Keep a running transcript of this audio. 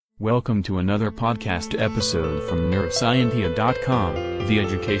Welcome to another podcast episode from Neuroscientia.com, the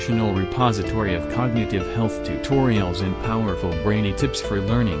educational repository of cognitive health tutorials and powerful brainy tips for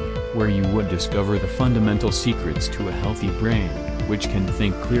learning, where you would discover the fundamental secrets to a healthy brain, which can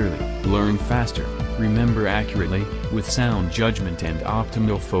think clearly, learn faster, remember accurately, with sound judgment and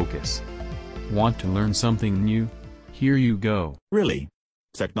optimal focus. Want to learn something new? Here you go. Really?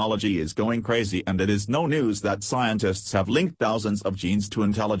 Technology is going crazy, and it is no news that scientists have linked thousands of genes to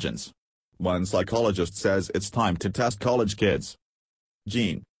intelligence. One psychologist says it's time to test college kids.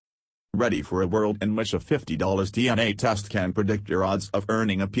 Gene. Ready for a world in which a $50 DNA test can predict your odds of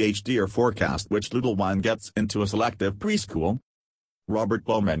earning a PhD or forecast which little one gets into a selective preschool? Robert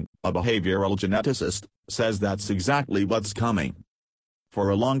Bowman, a behavioral geneticist, says that's exactly what's coming. For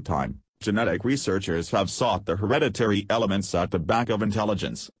a long time, genetic researchers have sought the hereditary elements at the back of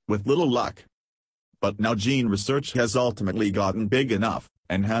intelligence, with little luck. But now gene research has ultimately gotten big enough,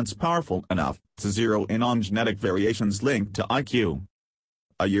 and hence powerful enough, to zero in on genetic variations linked to IQ.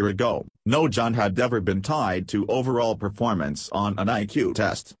 A year ago, no gene had ever been tied to overall performance on an IQ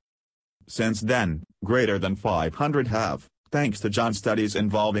test. Since then, greater than 500 have, thanks to gene studies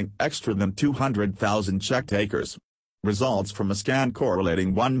involving extra than 200,000 check takers. Results from a scan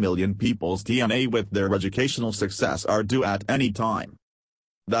correlating 1 million people's DNA with their educational success are due at any time.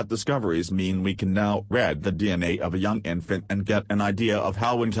 That discoveries mean we can now read the DNA of a young infant and get an idea of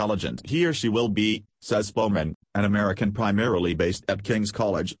how intelligent he or she will be, says Bowman, an American primarily based at King's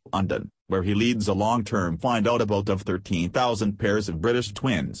College, London, where he leads a long-term find-out of 13,000 pairs of British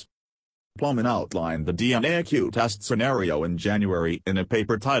twins. Bowman outlined the DNA IQ test scenario in January in a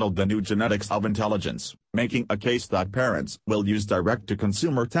paper titled The New Genetics of Intelligence, making a case that parents will use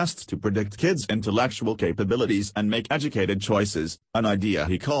direct-to-consumer tests to predict kids' intellectual capabilities and make educated choices, an idea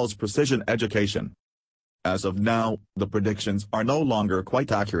he calls precision education. As of now, the predictions are no longer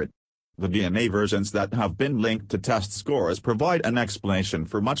quite accurate. The DNA versions that have been linked to test scores provide an explanation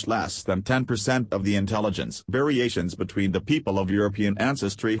for much less than 10% of the intelligence variations between the people of European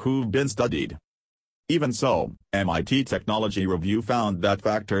ancestry who've been studied. Even so, MIT Technology Review found that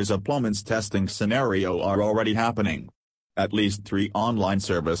factors of Bowman's testing scenario are already happening. At least 3 online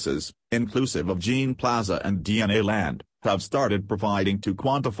services, inclusive of Gene Plaza and DNA Land, have started providing to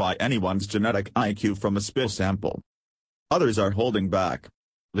quantify anyone's genetic IQ from a spit sample. Others are holding back.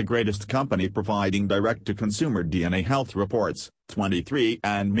 The greatest company providing direct-to-consumer DNA health reports,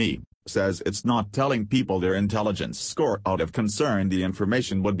 23andMe, says it's not telling people their intelligence score out of concern the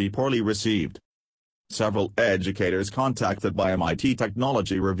information would be poorly received. Several educators contacted by MIT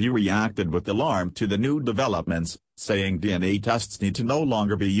Technology Review reacted with alarm to the new developments, saying DNA tests need to no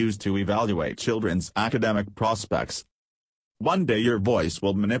longer be used to evaluate children's academic prospects. One day your voice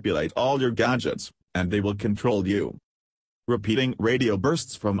will manipulate all your gadgets, and they will control you. Repeating radio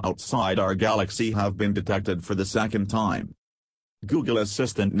bursts from outside our galaxy have been detected for the second time. Google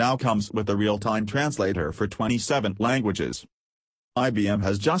Assistant now comes with a real-time translator for 27 languages. IBM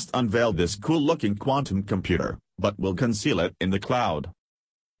has just unveiled this cool-looking quantum computer, but will conceal it in the cloud.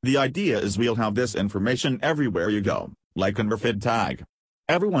 The idea is we'll have this information everywhere you go, like an RFID tag.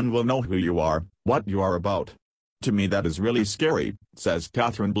 Everyone will know who you are, what you are about. To me that is really scary, says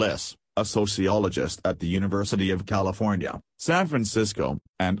Catherine Bliss, a sociologist at the University of California, San Francisco,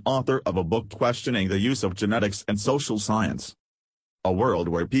 and author of a book questioning the use of genetics and social science. A world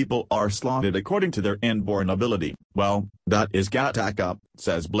where people are slotted according to their inborn ability, well, that is Gattaca,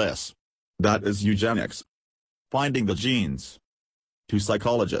 says Bliss. That is eugenics. Finding the genes. To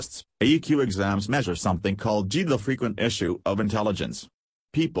psychologists, EQ exams measure something called G, the frequent issue of intelligence.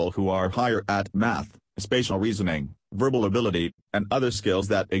 People who are higher at math, spatial reasoning, verbal ability, and other skills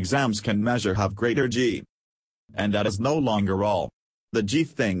that exams can measure have greater G. And that is no longer all. The G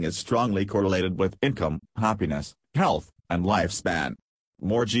thing is strongly correlated with income, happiness, health, and lifespan.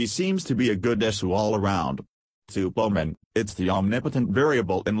 More G seems to be a good issue all around. To Bowman, it's the omnipotent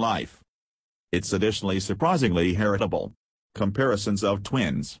variable in life. It's additionally surprisingly heritable. Comparisons of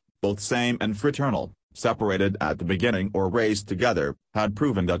twins, both same and fraternal, separated at the beginning or raised together, had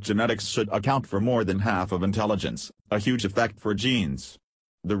proven that genetics should account for more than half of intelligence, a huge effect for genes.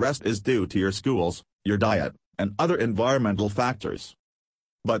 The rest is due to your schools, your diet, and other environmental factors.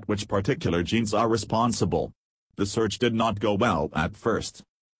 But which particular genes are responsible? The search did not go well at first.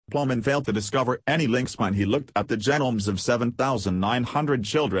 Bowman failed to discover any links when he looked at the genomes of 7,900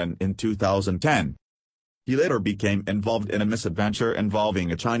 children in 2010. He later became involved in a misadventure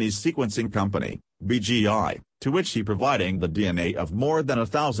involving a Chinese sequencing company, BGI, to which he providing the DNA of more than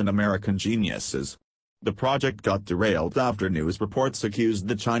 1,000 American geniuses. The project got derailed after news reports accused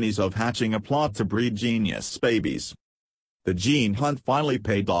the Chinese of hatching a plot to breed genius babies. The gene hunt finally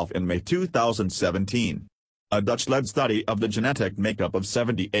paid off in May 2017. A Dutch-led study of the genetic makeup of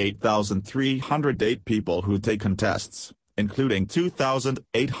 78,308 people who'd taken tests, including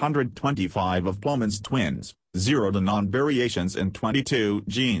 2,825 of Plomin's twins, zeroed in on variations in 22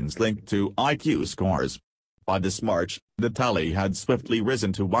 genes linked to IQ scores. By this March, the tally had swiftly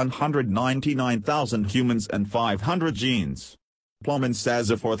risen to 199,000 humans and 500 genes. Plomin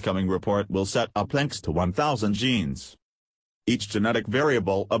says a forthcoming report will set up links to 1,000 genes. Each genetic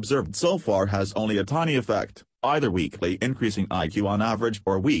variable observed so far has only a tiny effect, either weakly increasing IQ on average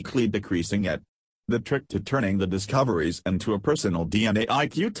or weakly decreasing it. The trick to turning the discoveries into a personal DNA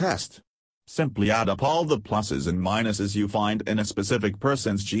IQ test. Simply add up all the pluses and minuses you find in a specific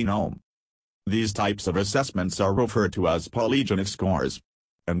person's genome. These types of assessments are referred to as polygenic scores.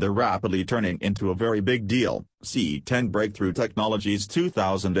 And they're rapidly turning into a very big deal. See 10 Breakthrough Technologies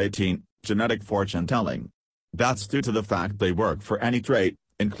 2018, Genetic Fortune Telling. That's due to the fact they work for any trait,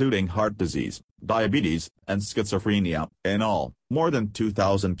 including heart disease, diabetes, and schizophrenia, in all, more than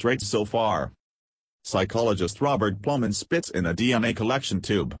 2,000 traits so far. Psychologist Robert Plomin spits in a DNA collection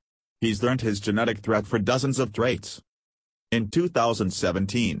tube. He's learned his genetic threat for dozens of traits. In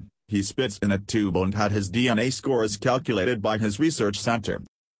 2017, he spits in a tube and had his DNA scores calculated by his research center.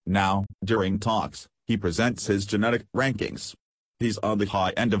 Now, during talks, he presents his genetic rankings. He's on the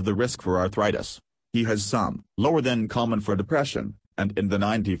high end of the risk for arthritis. He has some, lower than common for depression, and in the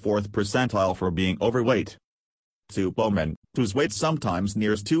 94th percentile for being overweight. To Plomin, whose weight sometimes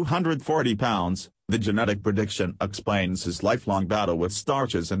nears 240 pounds, the genetic prediction explains his lifelong battle with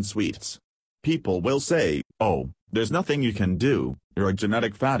starches and sweets. People will say, "Oh, there's nothing you can do, you're a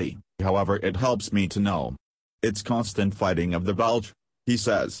genetic fatty," however it helps me to know. It's constant fighting of the bulge, he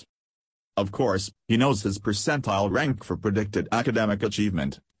says. Of course, he knows his percentile rank for predicted academic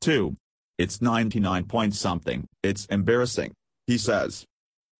achievement, too. It's 99 point something, it's embarrassing, he says.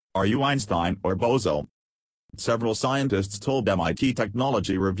 Are you Einstein or Bozo? Several scientists told MIT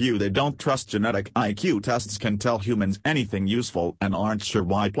Technology Review they don't trust genetic IQ tests can tell humans anything useful and aren't sure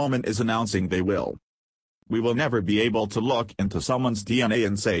why Plomin is announcing they will. We will never be able to look into someone's DNA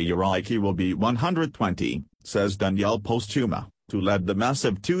and say your IQ will be 120, says Danielle Postuma, who led the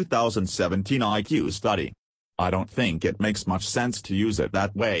massive 2017 IQ study. I don't think it makes much sense to use it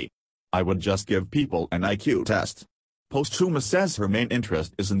that way. I would just give people an IQ test. Postuma says her main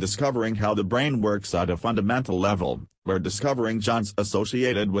interest is in discovering how the brain works at a fundamental level, where discovering genes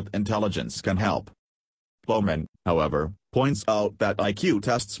associated with intelligence can help. Plomin, however, points out that IQ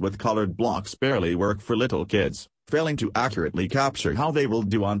tests with colored blocks barely work for little kids, failing to accurately capture how they will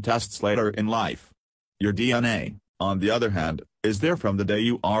do on tests later in life. Your DNA, on the other hand, is there from the day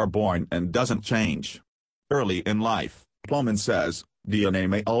you are born and doesn't change. Early in life, Plomin says, DNA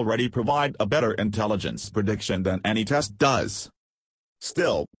may already provide a better intelligence prediction than any test does.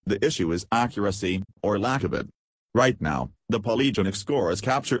 Still, the issue is accuracy, or lack of it. Right now, the polygenic scores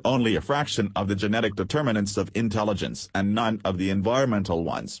capture only a fraction of the genetic determinants of intelligence and none of the environmental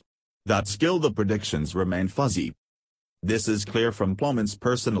ones. That still the predictions remain fuzzy. This is clear from Plomin's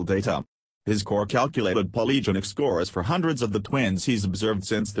personal data. His core calculated polygenic scores for hundreds of the twins he's observed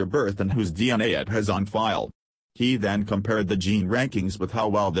since their birth and whose DNA it has on file. He then compared the gene rankings with how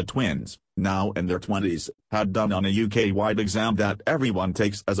well the twins, now in their 20s, had done on a UK-wide exam that everyone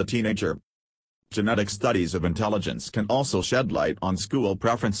takes as a teenager. Genetic studies of intelligence can also shed light on school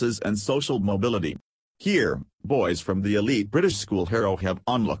preferences and social mobility. Here, boys from the elite British school Harrow have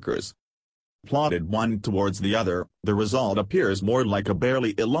onlookers. Plotted one towards the other, the result appears more like a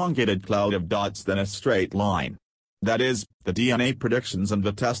barely elongated cloud of dots than a straight line. That is, the DNA predictions and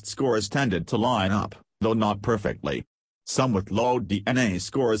the test scores tended to line up, though not perfectly. Some with low DNA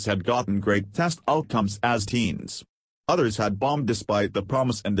scores had gotten great test outcomes as teens. Others had bombed despite the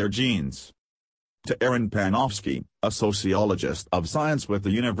promise in their genes. To Aaron Panofsky, a sociologist of science with the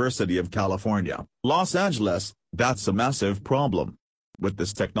University of California, Los Angeles, that's a massive problem. With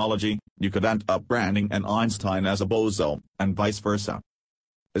this technology, you could end up branding an Einstein as a bozo, and vice versa.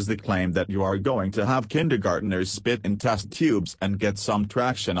 Is the claim that you are going to have kindergartners spit in test tubes and get some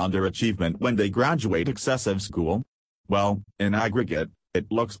traction on their achievement when they graduate excessive school? Well, in aggregate, it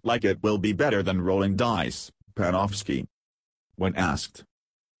looks like it will be better than rolling dice, Panofsky. When asked,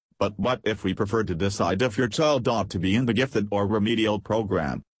 "But what if we prefer to decide if your child ought to be in the gifted or remedial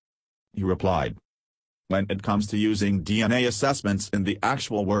program?" he replied. When it comes to using DNA assessments in the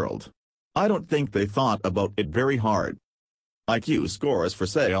actual world, I don't think they thought about it very hard. IQ scores for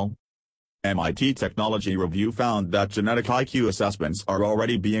sale? MIT Technology Review found that genetic IQ assessments are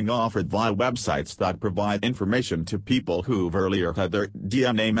already being offered via websites that provide information to people who've earlier had their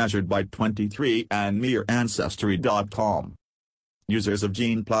DNA measured by 23andMe or Ancestry.com. Users of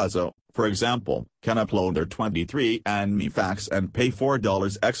GenePlaza, for example, can upload their 23andMe facts and pay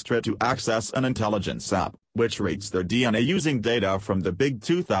 $4 extra to access an intelligence app, which rates their DNA using data from the big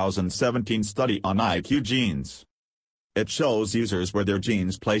 2017 study on IQ genes. It shows users where their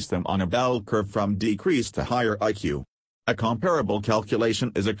genes place them on a bell curve from decreased to higher IQ. A comparable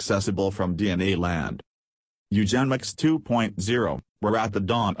calculation is accessible from DNA Land. Eugenics 2.0, we're at the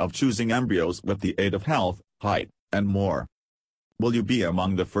dawn of choosing embryos with the aid of health, height, and more. Will you be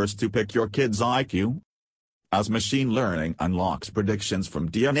among the first to pick your kid's IQ? As machine learning unlocks predictions from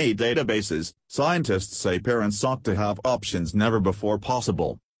DNA databases, scientists say parents ought to have options never before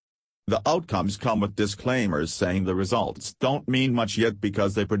possible. The outcomes come with disclaimers saying the results don't mean much yet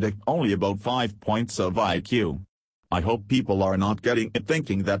because they predict only about 5 points of IQ. I hope people are not getting it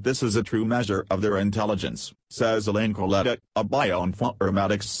thinking that this is a true measure of their intelligence, says Elaine Coletta, a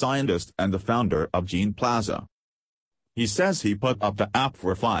bioinformatics scientist and the founder of GenePlaza. He says he put up the app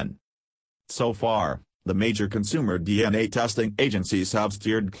for fun. So far, the major consumer DNA testing agencies have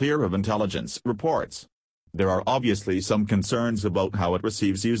steered clear of intelligence reports. There are obviously some concerns about how it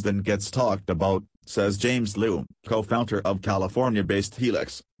receives used and gets talked about, says James Liu, co-founder of California-based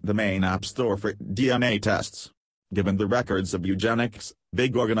Helix, the main app store for DNA tests. Given the records of eugenics,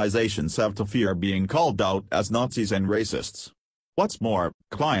 big organizations have to fear being called out as Nazis and racists. What's more,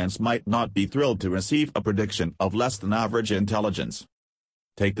 clients might not be thrilled to receive a prediction of less than average intelligence.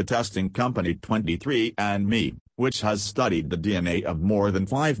 Take the testing company 23andMe, which has studied the DNA of more than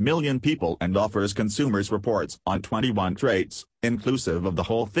 5 million people and offers consumers reports on 21 traits, inclusive of the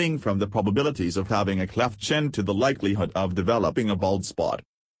whole thing from the probabilities of having a cleft chin to the likelihood of developing a bald spot.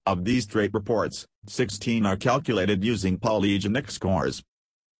 Of these trait reports, 16 are calculated using polygenic scores.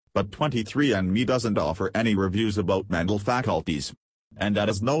 But 23andMe doesn't offer any reviews about mental faculties. And that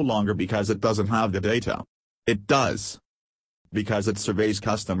is no longer because it doesn't have the data. It does. Because it surveys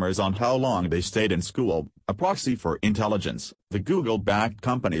customers on how long they stayed in school, a proxy for intelligence. The Google-backed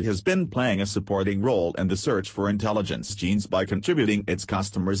company has been playing a supporting role in the search for intelligence genes by contributing its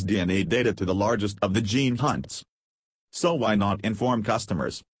customers' DNA data to the largest of the gene hunts. So why not inform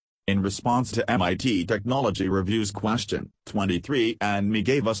customers? In response to MIT Technology Review's question, 23andMe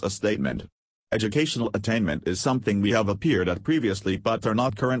gave us a statement. Educational attainment is something we have appeared at previously but are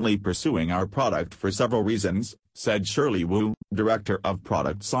not currently pursuing our product for several reasons, said Shirley Wu, Director of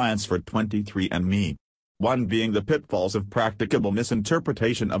Product Science for 23andMe. One being the pitfalls of practicable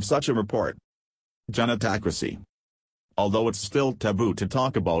misinterpretation of such a report. Genetocracy. Although it's still taboo to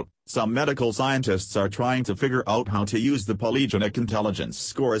talk about, some medical scientists are trying to figure out how to use the polygenic intelligence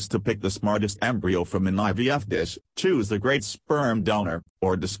scores to pick the smartest embryo from an IVF dish, choose the great sperm donor,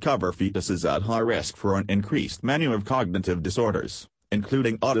 or discover fetuses at high risk for an increased menu of cognitive disorders,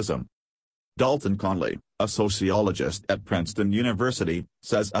 including autism. Dalton Conley, a sociologist at Princeton University,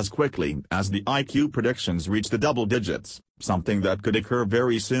 says as quickly as the IQ predictions reach the double digits, something that could occur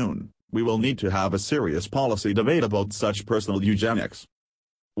very soon, we will need to have a serious policy debate about such personal eugenics.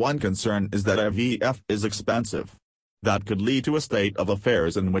 One concern is that IVF is expensive. That could lead to a state of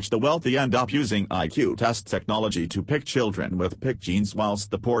affairs in which the wealthy end up using IQ test technology to pick children with pick genes whilst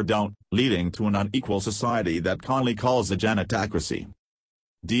the poor don't, leading to an unequal society that Conley calls a genetocracy.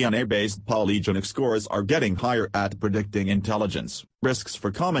 DNA-based polygenic scores are getting higher at predicting intelligence, risks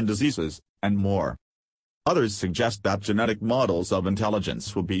for common diseases, and more. Others suggest that genetic models of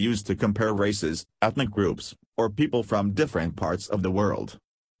intelligence will be used to compare races, ethnic groups, or people from different parts of the world.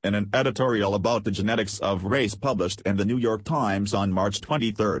 In an editorial about the genetics of race published in the New York Times on March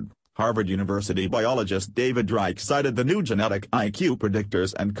 23, Harvard University biologist David Reich cited the new genetic IQ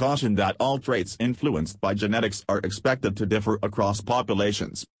predictors and cautioned that all traits influenced by genetics are expected to differ across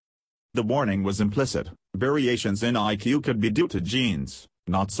populations. The warning was implicit: variations in IQ could be due to genes,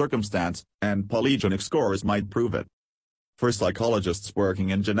 not circumstance, and polygenic scores might prove it. For psychologists working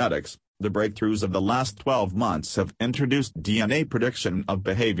in genetics, the breakthroughs of the last 12 months have introduced DNA prediction of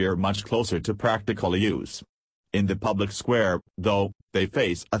behavior much closer to practical use. In the public square, though, they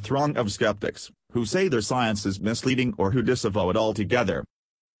face a throng of skeptics, who say their science is misleading or who disavow it altogether.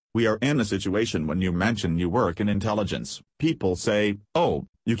 We are in a situation when you mention you work in intelligence, people say, "Oh,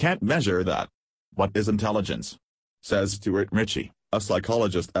 you can't measure that." What is intelligence? Says Stuart Ritchie, a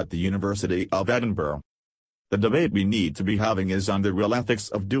psychologist at the University of Edinburgh. The debate we need to be having is on the real ethics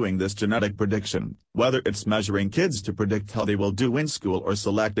of doing this genetic prediction, whether it's measuring kids to predict how they will do in school or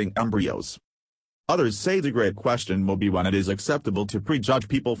selecting embryos. Others say the great question will be when it is acceptable to prejudge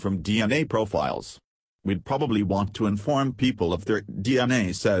people from DNA profiles. We'd probably want to inform people if their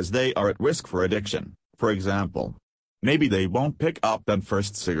DNA says they are at risk for addiction, for example. Maybe they won't pick up that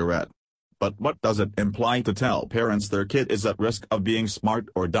first cigarette. But what does it imply to tell parents their kid is at risk of being smart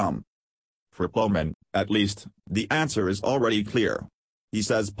or dumb? For Plowman, at least, the answer is already clear. He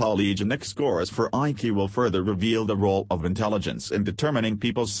says polygenic scores for IQ will further reveal the role of intelligence in determining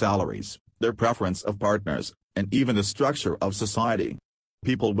people's salaries, their preference of partners, and even the structure of society.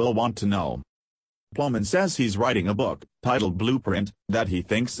 People will want to know. Plowman says he's writing a book, titled Blueprint, that he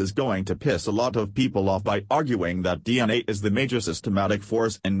thinks is going to piss a lot of people off by arguing that DNA is the major systematic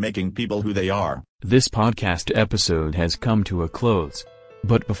force in making people who they are. This podcast episode has come to a close.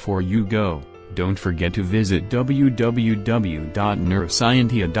 But before you go, don't forget to visit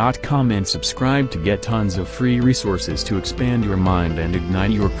www.neuroscientia.com and subscribe to get tons of free resources to expand your mind and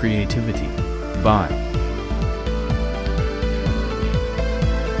ignite your creativity. Bye.